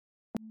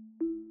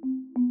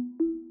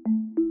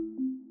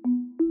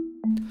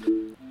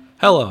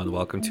Hello and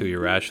welcome to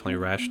Irrationally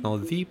Rational,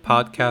 the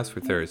podcast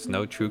where there is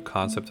no true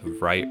concept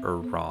of right or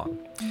wrong.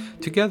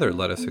 Together,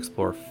 let us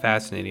explore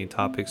fascinating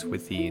topics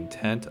with the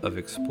intent of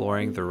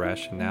exploring the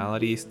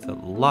rationalities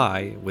that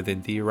lie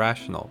within the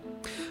irrational.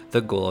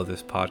 The goal of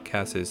this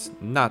podcast is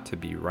not to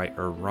be right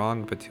or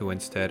wrong, but to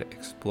instead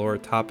explore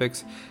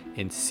topics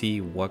and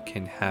see what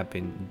can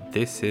happen.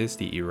 This is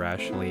the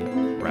Irrationally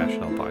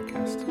Rational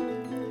podcast.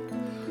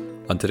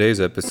 On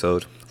today's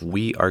episode,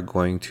 we are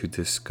going to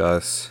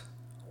discuss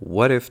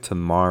what if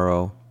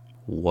tomorrow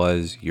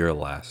was your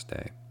last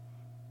day?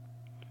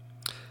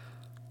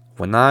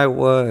 When I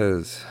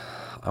was,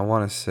 I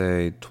want to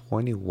say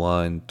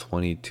 21,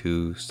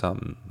 22,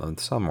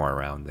 somewhere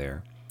around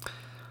there,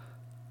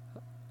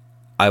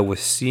 I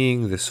was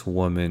seeing this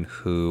woman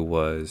who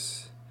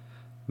was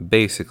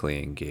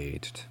basically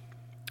engaged.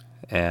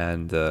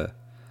 And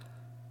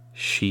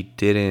he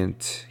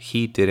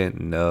didn't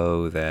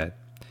know that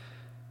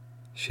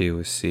she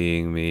was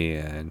seeing me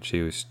and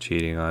she was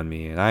cheating on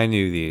me, and I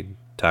knew the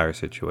entire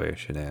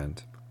situation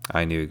and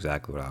I knew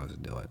exactly what I was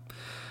doing.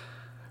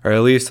 Or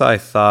at least I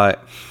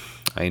thought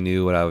I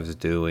knew what I was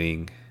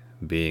doing,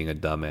 being a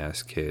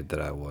dumbass kid that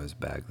I was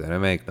back then. I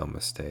make no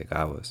mistake,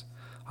 I was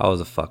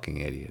a fucking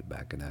idiot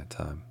back in that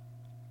time.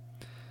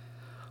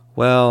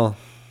 Well,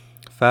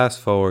 fast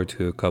forward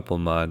to a couple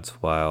months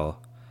while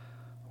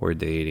we're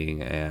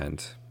dating,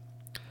 and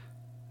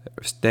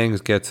things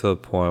get to a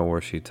point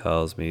where she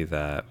tells me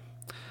that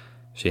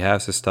she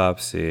has to stop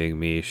seeing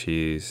me.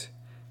 She's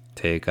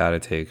got to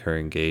take her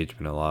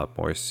engagement a lot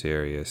more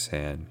serious,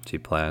 and she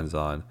plans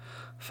on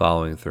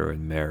following through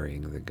and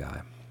marrying the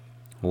guy.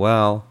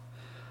 Well,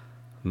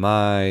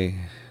 my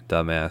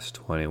dumbass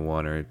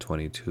 21 or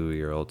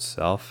 22-year-old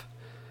self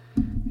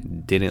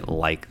didn't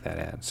like that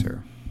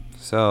answer.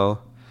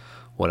 So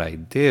what I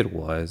did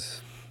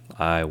was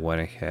I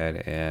went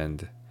ahead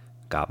and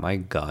got my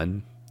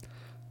gun,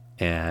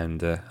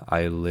 and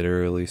I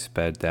literally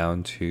sped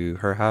down to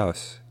her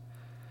house.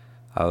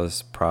 I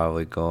was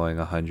probably going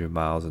 100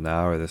 miles an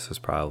hour. This was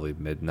probably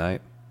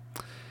midnight.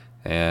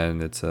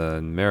 And it's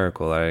a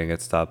miracle that I didn't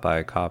get stopped by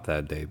a cop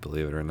that day,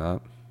 believe it or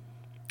not.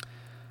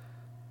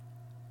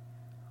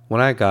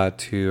 When I got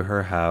to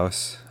her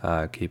house,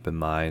 keep in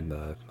mind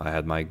I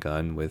had my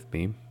gun with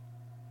me,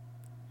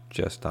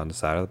 just on the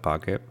side of the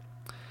pocket.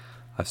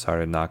 I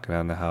started knocking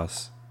on the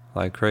house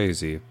like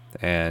crazy.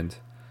 And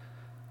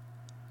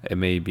it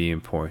may be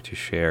important to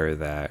share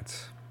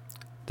that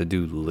the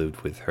dude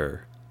lived with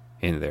her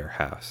in their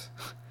house.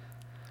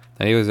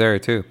 And he was there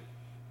too.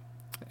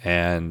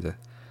 And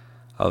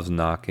I was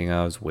knocking,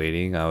 I was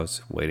waiting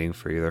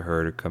for either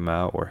her to come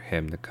out or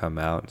him to come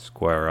out and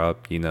square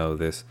up,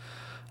 this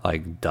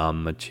like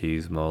dumb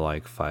machismo,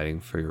 like fighting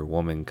for your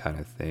woman kind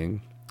of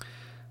thing.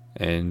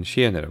 And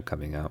she ended up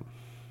coming out.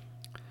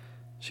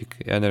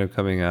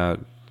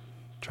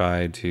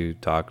 Tried to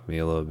talk to me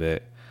a little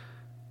bit.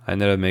 I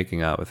ended up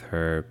making out with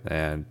her,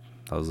 and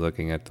I was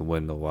looking at the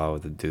window while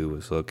the dude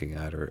was looking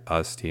at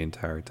us the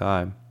entire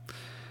time.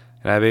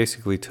 And I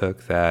basically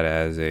took that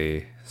as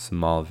a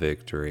small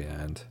victory,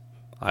 and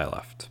I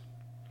left.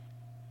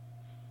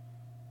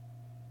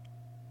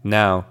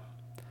 Now,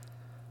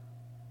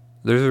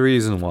 there's a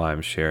reason why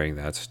I'm sharing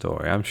that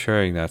story. I'm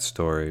sharing that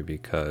story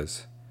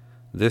because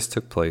this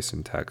took place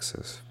in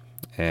Texas.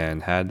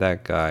 And had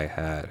that guy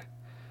had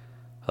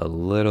a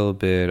little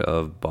bit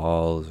of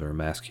balls or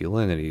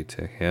masculinity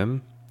to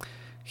him,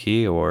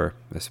 he, or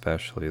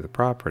especially the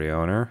property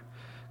owner,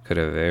 could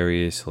have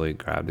very easily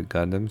grabbed a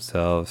gun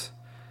themselves,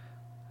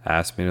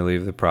 asked me to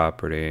leave the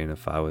property, and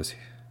if I was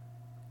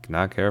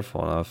not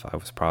careful enough, I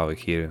was probably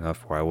heated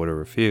enough where I would have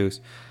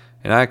refused,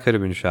 and I could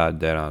have been shot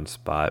dead on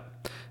spot,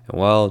 and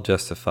well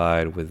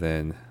justified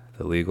within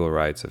the legal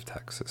rights of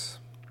Texas.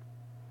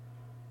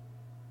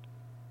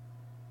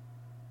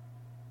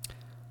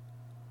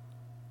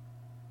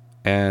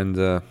 And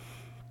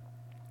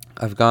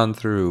I've gone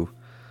through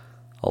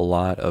a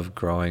lot of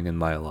growing in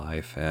my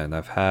life, and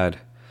I've had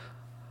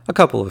a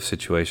couple of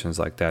situations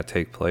like that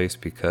take place,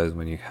 because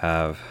when you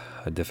have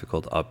a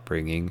difficult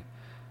upbringing,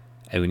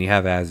 and when you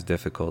have as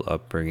difficult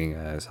upbringing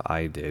as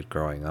I did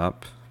growing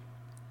up,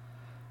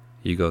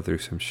 you go through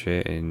some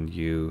shit, and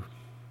you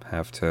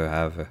have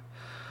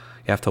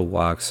to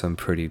walk some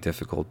pretty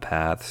difficult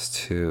paths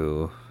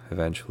to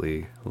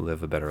eventually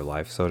live a better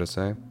life, so to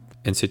say.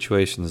 And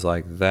situations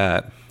like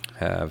that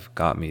have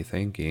got me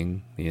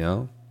thinking,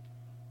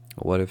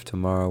 what if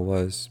tomorrow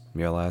was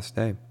your last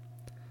day?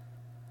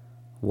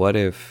 What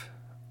if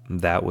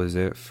that was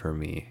it for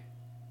me?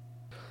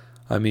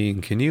 I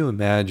mean, can you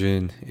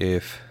imagine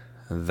if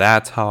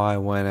that's how I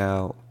went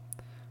out?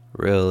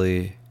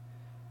 Really?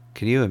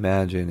 Can you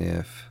imagine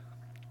if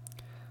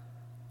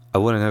I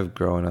wouldn't have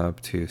grown up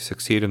to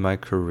succeed in my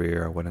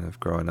career? I wouldn't have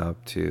grown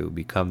up to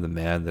become the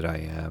man that I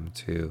am,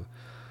 to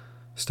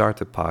start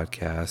the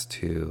podcast,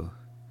 to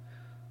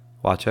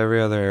watch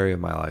every other area of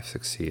my life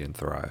succeed and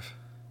thrive.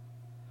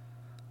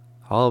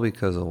 All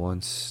because of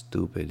one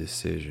stupid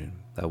decision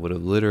that would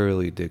have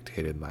literally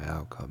dictated my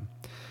outcome,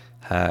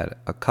 had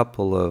a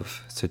couple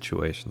of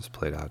situations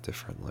played out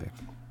differently.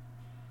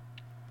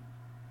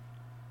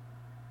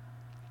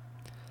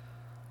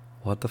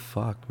 What the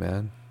fuck,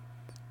 man?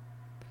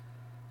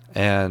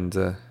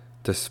 And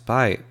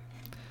despite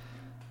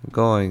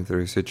going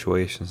through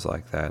situations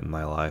like that in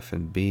my life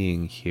and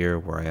being here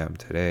where I am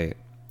today,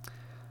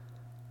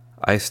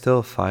 I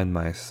still find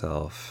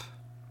myself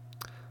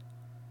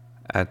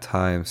at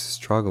times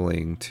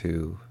struggling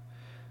to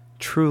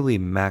truly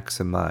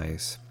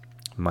maximize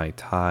my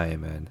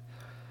time and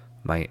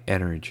my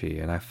energy.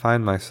 And I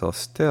find myself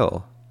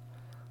still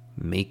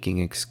making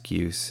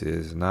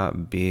excuses,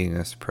 not being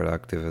as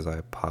productive as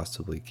I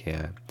possibly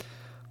can,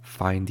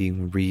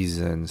 finding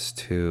reasons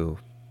to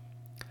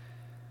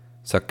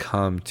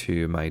succumb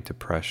to my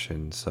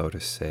depression, so to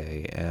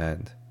say.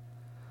 And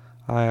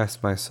I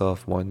ask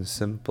myself one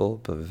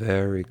simple but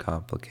very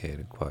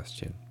complicated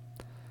question.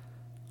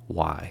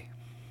 Why?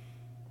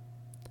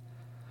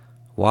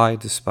 Why,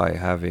 despite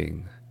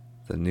having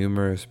the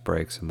numerous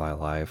breaks in my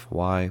life,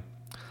 why,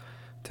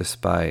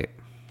 despite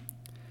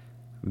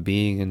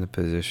being in the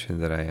position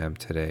that I am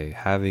today,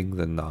 having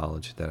the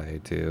knowledge that I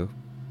do,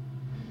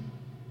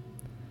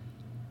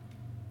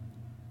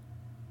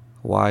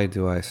 why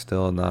do I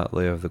still not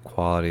live the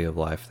quality of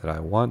life that I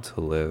want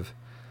to live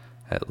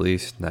at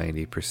least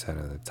 90%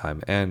 of the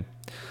time? And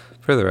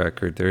for the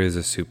record, there is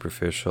a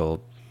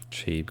superficial,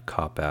 cheap,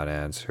 cop-out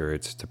answer.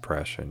 It's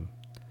depression.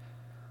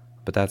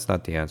 But that's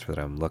not the answer that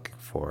I'm looking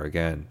for.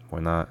 Again, we're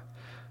not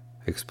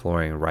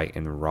exploring right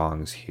and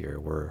wrongs here.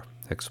 We're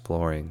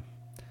exploring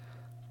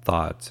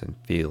thoughts and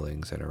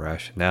feelings and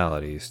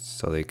irrationalities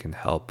so they can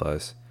help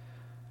us,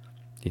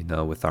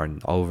 with our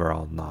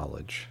overall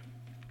knowledge.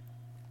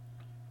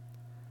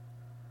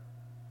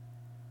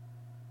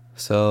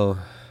 So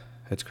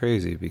it's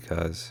crazy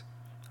because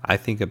I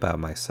think about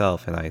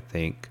myself and I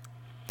think,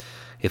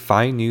 if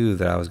I knew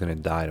that I was going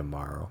to die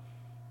tomorrow,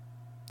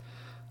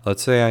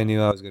 let's say I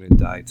knew I was going to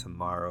die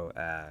tomorrow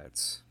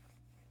at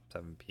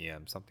 7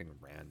 p.m., something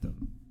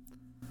random,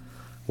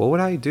 what would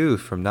I do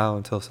from now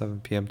until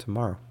 7 p.m.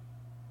 tomorrow?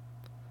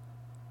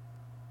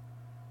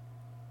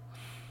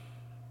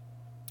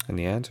 And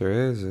the answer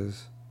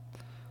is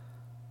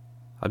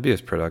I'd be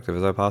as productive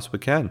as I possibly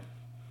can.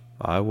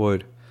 I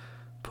would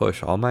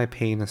push all my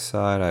pain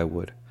aside. I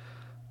would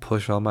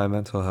push all my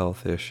mental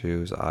health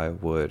issues. I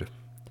would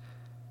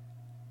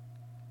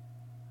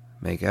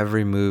make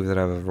every move that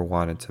I've ever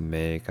wanted to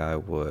make. I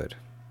would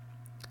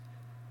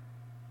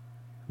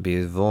be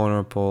as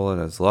vulnerable and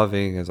as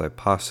loving as I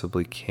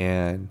possibly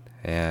can.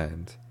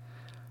 And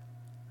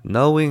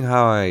knowing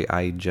how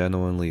I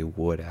genuinely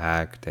would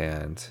act,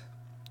 and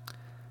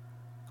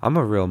I'm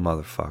a real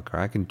motherfucker.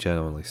 I can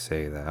genuinely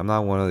say that. I'm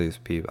not one of these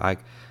people.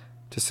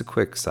 Just a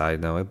quick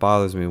side note. It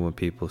bothers me when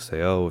people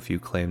say, oh, if you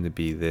claim to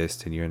be this,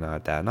 then you're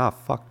not that. Nah,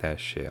 fuck that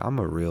shit. I'm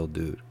a real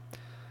dude.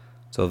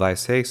 So if I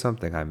say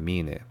something, I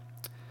mean it.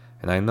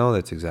 And I know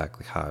that's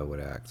exactly how I would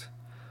act.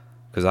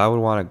 Because I would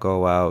want to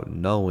go out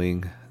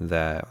knowing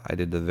that I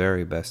did the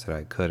very best that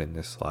I could in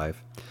this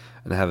life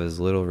and have as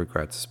little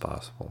regrets as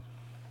possible.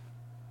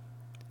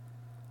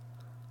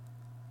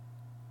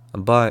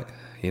 But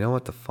you know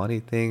what the funny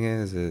thing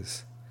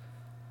is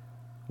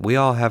we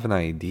all have an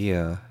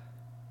idea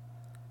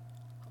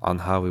on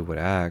how we would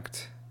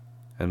act.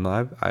 And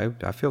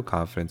I feel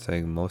confident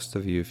saying most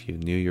of you, if you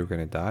knew you were going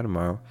to die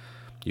tomorrow,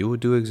 you would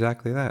do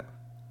exactly that.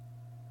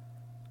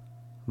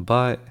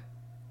 But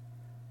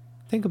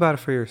think about it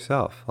for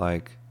yourself.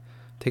 Like,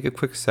 take a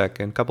quick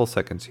second, couple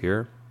seconds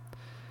here,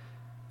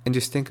 and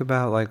just think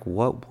about, like,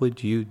 what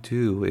would you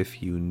do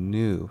if you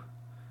knew,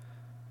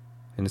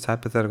 in this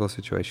hypothetical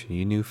situation,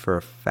 you knew for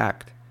a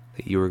fact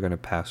that you were going to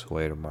pass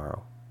away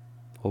tomorrow?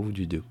 What would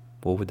you do?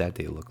 What would that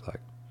day look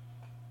like?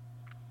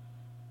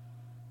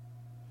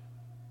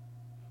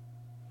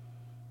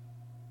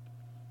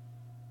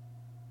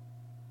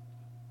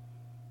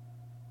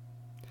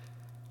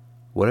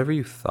 Whatever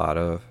you thought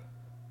of,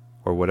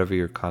 or whatever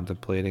you're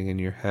contemplating in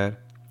your head,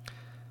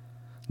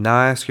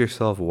 now ask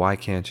yourself, why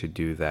can't you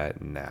do that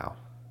now?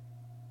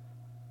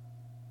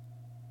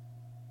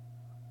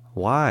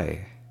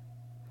 Why?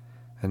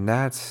 And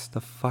that's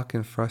the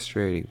fucking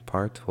frustrating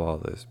part to all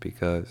this,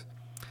 because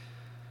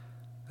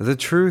the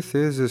truth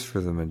is for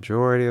the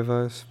majority of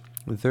us,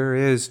 there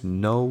is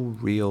no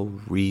real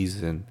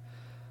reason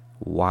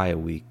why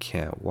we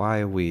can't,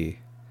 why we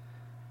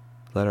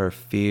let our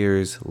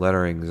fears, let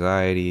our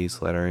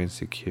anxieties, let our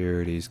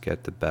insecurities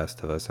get the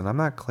best of us. And I'm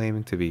not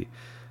claiming to be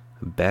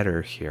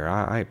better here.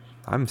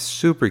 I'm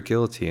super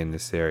guilty in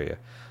this area.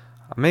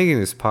 I'm making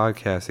this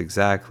podcast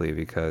exactly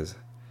because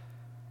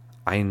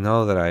I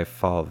know that I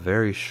fall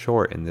very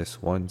short in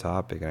this one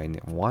topic and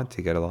I want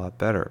to get a lot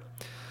better.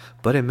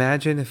 But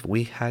imagine if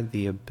we had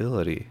the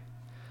ability,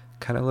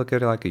 kind of look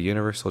at it like a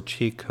universal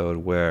cheat code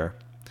where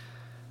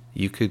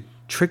you could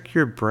trick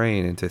your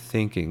brain into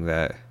thinking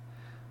that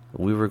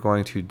we were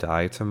going to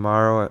die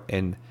tomorrow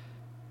and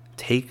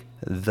take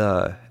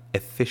the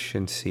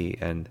efficiency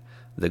and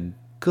the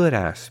good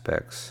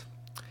aspects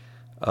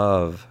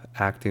of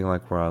acting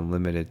like we're on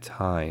limited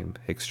time,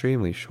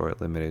 extremely short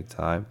limited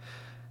time,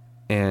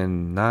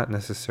 and not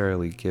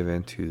necessarily give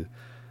in to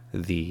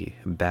the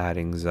bad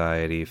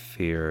anxiety,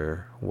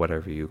 fear,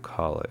 whatever you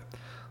call it.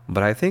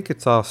 But I think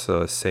it's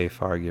also a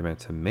safe argument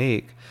to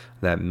make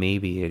that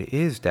maybe it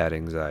is that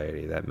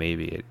anxiety, that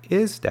maybe it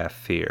is that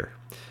fear,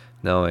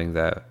 knowing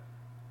that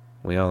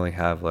we only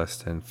have less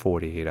than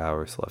 48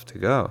 hours left to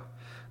go,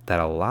 that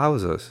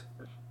allows us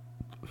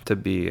to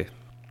be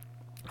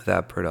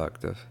that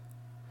productive.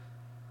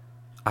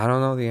 I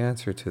don't know the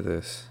answer to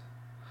this,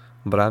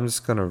 but I'm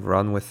just going to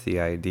run with the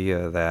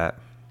idea that,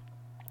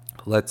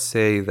 let's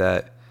say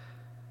that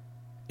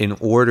in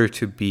order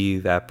to be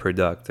that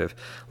productive,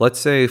 let's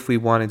say if we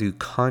wanted to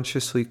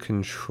consciously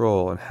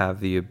control and have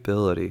the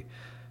ability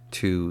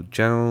to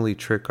generally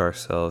trick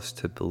ourselves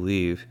to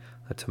believe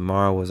that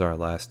tomorrow was our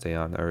last day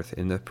on earth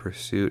in the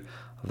pursuit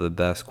of the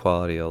best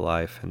quality of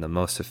life and the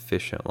most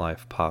efficient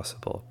life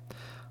possible.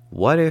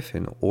 What if,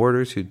 in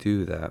order to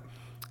do that,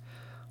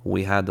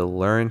 we had to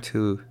learn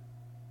to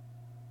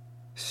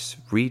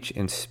reach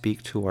and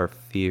speak to our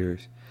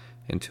fears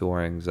and to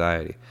our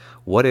anxiety?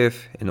 What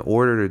if, in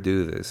order to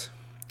do this,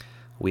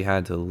 we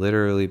had to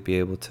literally be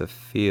able to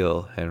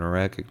feel and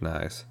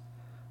recognize,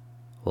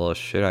 well,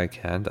 shit, I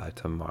can die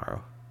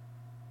tomorrow.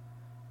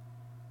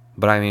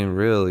 But I mean,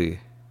 really,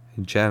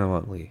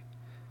 genuinely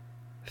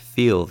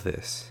feel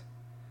this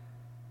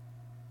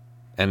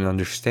and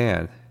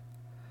understand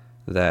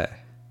that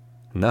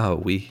no,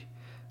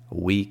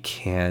 we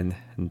can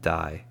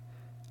die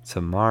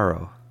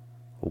tomorrow.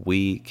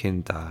 We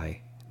can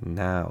die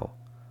now.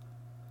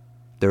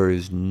 There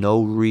is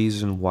no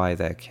reason why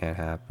that can't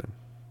happen.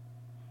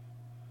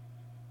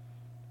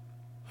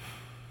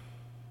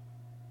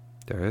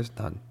 There is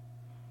none.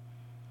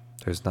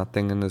 There's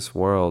nothing in this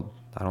world,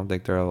 I don't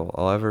think there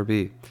will ever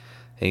be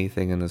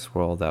anything in this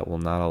world that will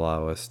not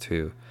allow us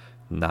to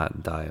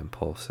not die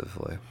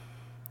impulsively.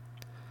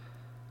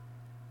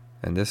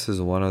 And this is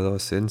one of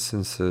those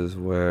instances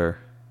where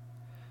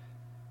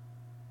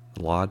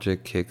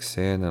logic kicks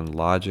in and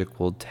logic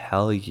will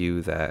tell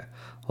you that,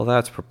 well,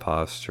 that's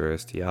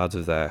preposterous. The odds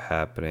of that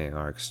happening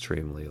are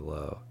extremely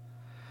low.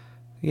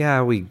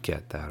 Yeah, we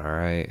get that, all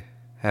right?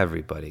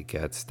 Everybody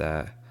gets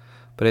that.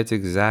 But it's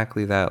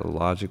exactly that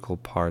logical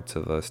parts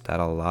of us that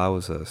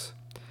allows us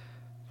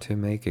to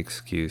make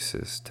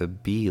excuses, to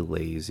be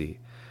lazy,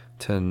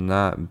 to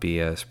not be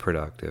as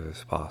productive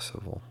as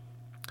possible.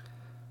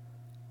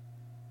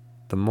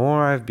 The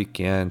more I've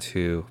began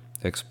to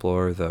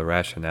explore the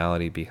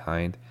rationality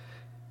behind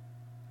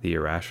the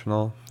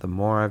irrational, the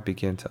more I've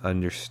begun to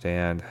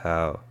understand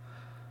how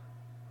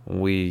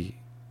we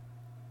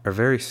are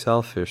very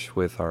selfish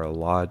with our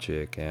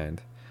logic,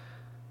 and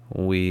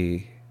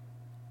we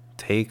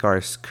take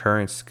our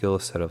current skill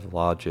set of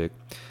logic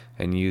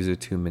and use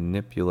it to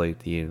manipulate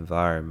the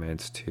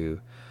environment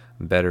to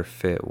better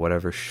fit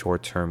whatever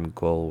short-term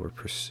goal we're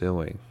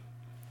pursuing.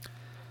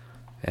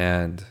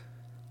 And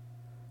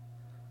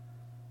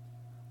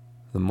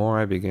the more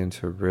I begin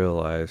to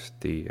realize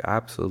the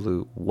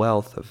absolute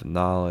wealth of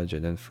knowledge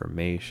and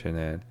information,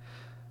 and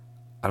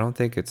I don't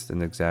think it's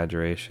an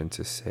exaggeration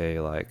to say,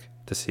 like,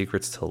 the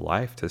secrets to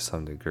life to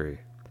some degree.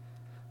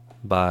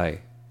 By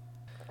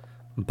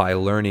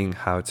learning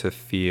how to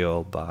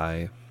feel,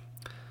 by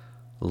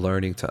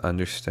learning to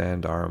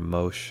understand our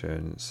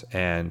emotions,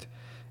 and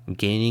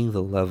gaining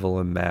the level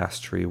of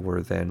mastery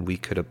where then we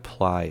could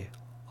apply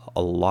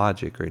a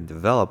logic or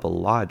develop a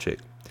logic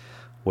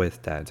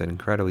with that. It's an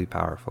incredibly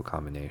powerful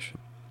combination.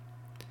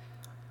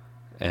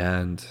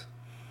 And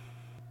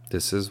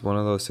this is one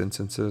of those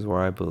instances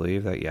where I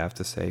believe that you have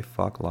to say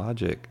fuck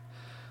logic.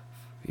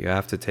 You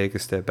have to take a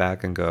step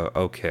back and go,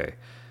 okay,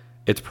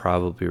 it's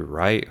probably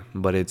right,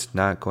 but it's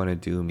not going to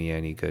do me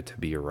any good to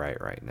be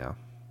right now.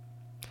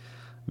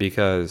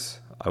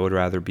 Because I would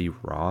rather be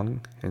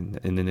wrong in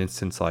an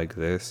instance like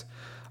this.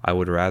 I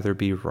would rather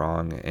be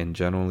wrong and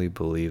genuinely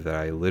believe that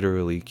I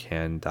literally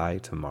can die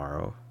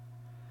tomorrow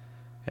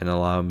and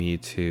allow me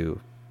to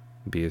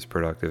be as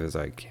productive as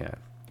I can.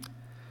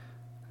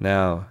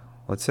 Now,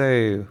 let's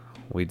say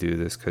we do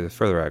this, because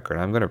for the record,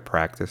 I'm going to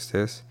practice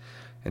this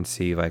and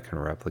see if I can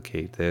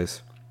replicate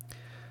this.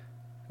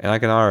 And I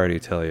can already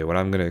tell you what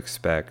I'm going to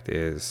expect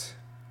is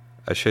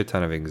a shit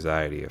ton of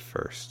anxiety at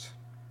first,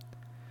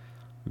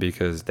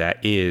 because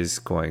that is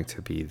going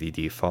to be the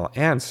default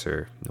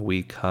answer.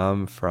 We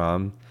come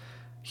from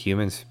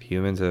humans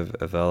have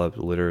developed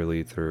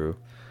literally through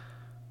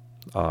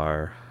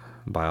our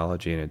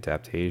biology and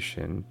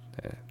adaptation,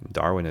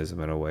 Darwinism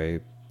in a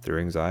way, through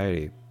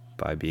anxiety,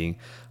 by being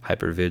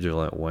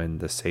hypervigilant when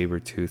the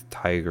saber-toothed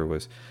tiger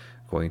was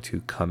going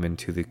to come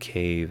into the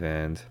cave,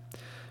 and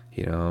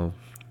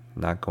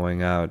not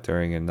going out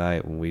during a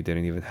night when we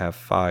didn't even have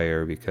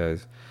fire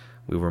because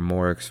we were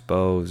more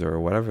exposed, or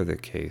whatever the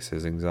case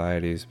is.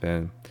 Anxiety has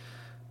been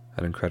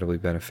an incredibly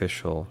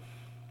beneficial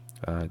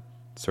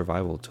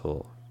survival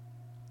tool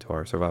to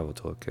our survival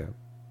toolkit.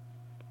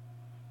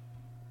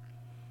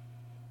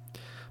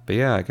 But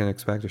yeah, I can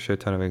expect a shit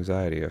ton of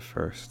anxiety at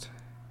first.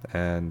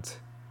 And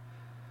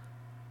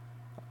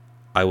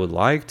I would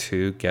like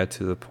to get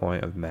to the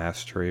point of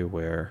mastery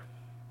where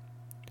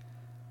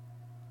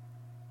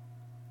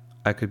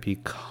I could be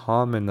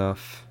calm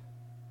enough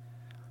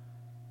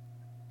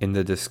in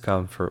the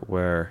discomfort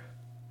where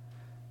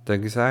the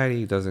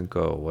anxiety doesn't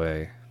go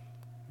away.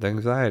 The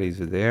anxiety's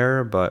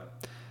there, but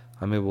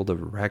I'm able to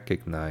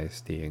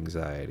recognize the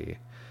anxiety.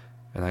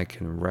 And I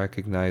can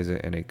recognize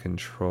it in a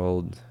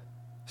controlled,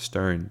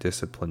 stern,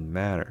 disciplined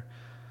manner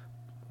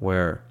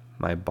where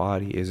my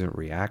body isn't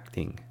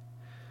reacting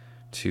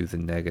to the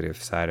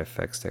negative side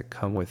effects that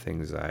come with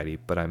anxiety,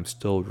 but I'm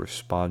still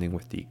responding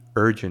with the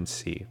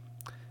urgency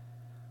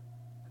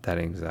that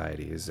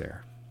anxiety is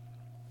there.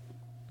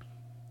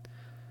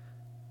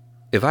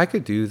 If I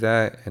could do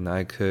that and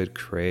I could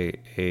create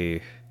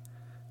a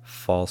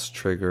false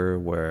trigger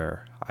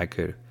where I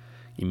could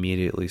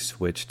immediately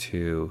switch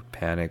to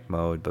panic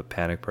mode, but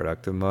panic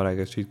productive mode, I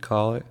guess you'd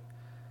call it.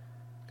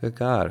 Good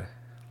God,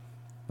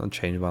 it'll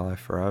change my life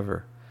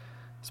forever.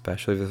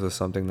 Especially if this was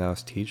something that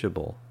was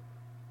teachable.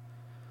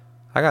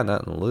 I got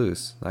nothing to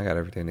lose. I got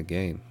everything to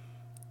gain.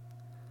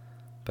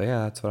 But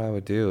yeah, that's what I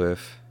would do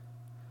if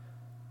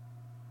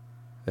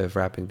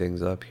wrapping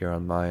things up here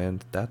on my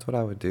end, that's what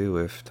I would do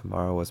if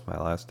tomorrow was my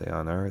last day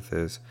on earth,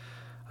 is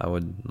I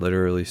would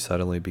literally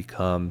suddenly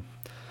become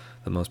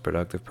the most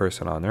productive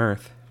person on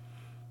earth.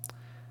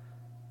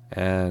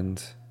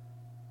 And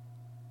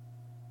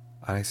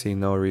I see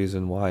no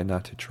reason why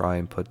not to try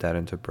and put that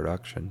into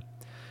production.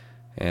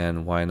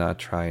 And why not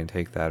try and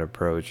take that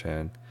approach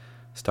and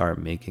start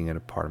making it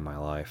a part of my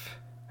life.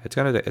 It's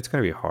gonna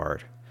be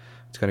hard.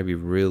 It's gonna be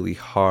really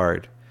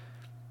hard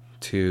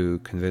to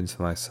convince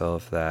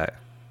myself that,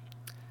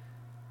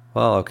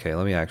 well, okay,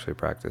 let me actually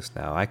practice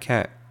now. I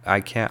can't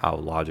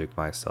out-logic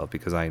myself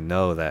because I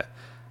know that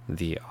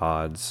the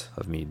odds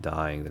of me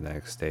dying the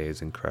next day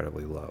is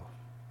incredibly low,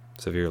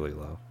 severely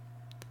low.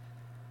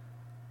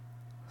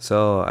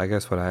 So I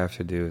guess what I have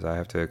to do is I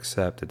have to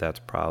accept that that's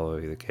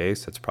probably the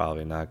case. It's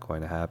probably not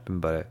going to happen,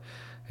 but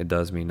it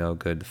does me no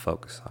good to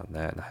focus on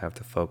that, and I have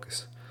to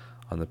focus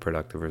on the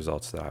productive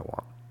results that I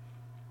want.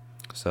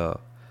 So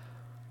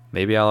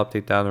maybe I'll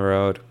update down the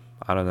road.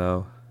 I don't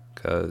know,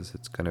 because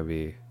it's going to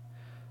be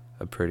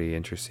a pretty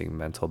interesting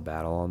mental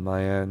battle on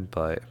my end,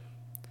 but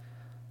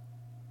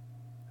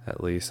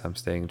at least I'm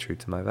staying true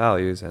to my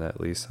values, and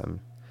at least I'm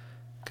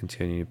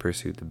continuing to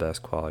pursue the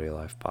best quality of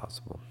life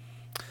possible.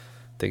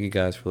 Thank you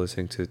guys for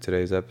listening to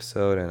today's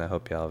episode, and I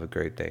hope y'all have a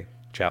great day.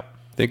 Ciao.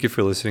 Thank you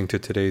for listening to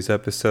today's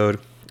episode.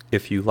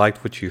 If you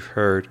liked what you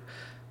heard,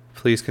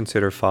 please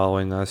consider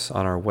following us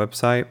on our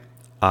website,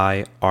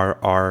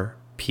 irrpc.com.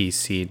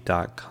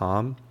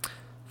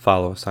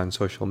 Follow us on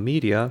social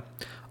media.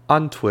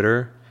 On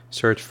Twitter,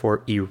 search for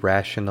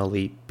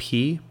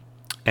IrrationallyP,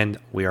 and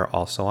we are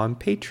also on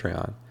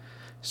Patreon.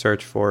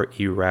 Search for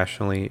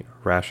Irrationally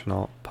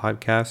Rational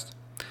Podcast.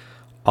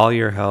 All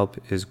your help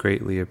is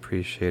greatly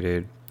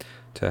appreciated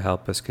to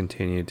help us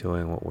continue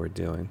doing what we're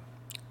doing.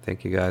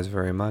 Thank you guys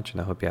very much,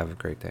 and I hope you have a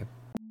great day.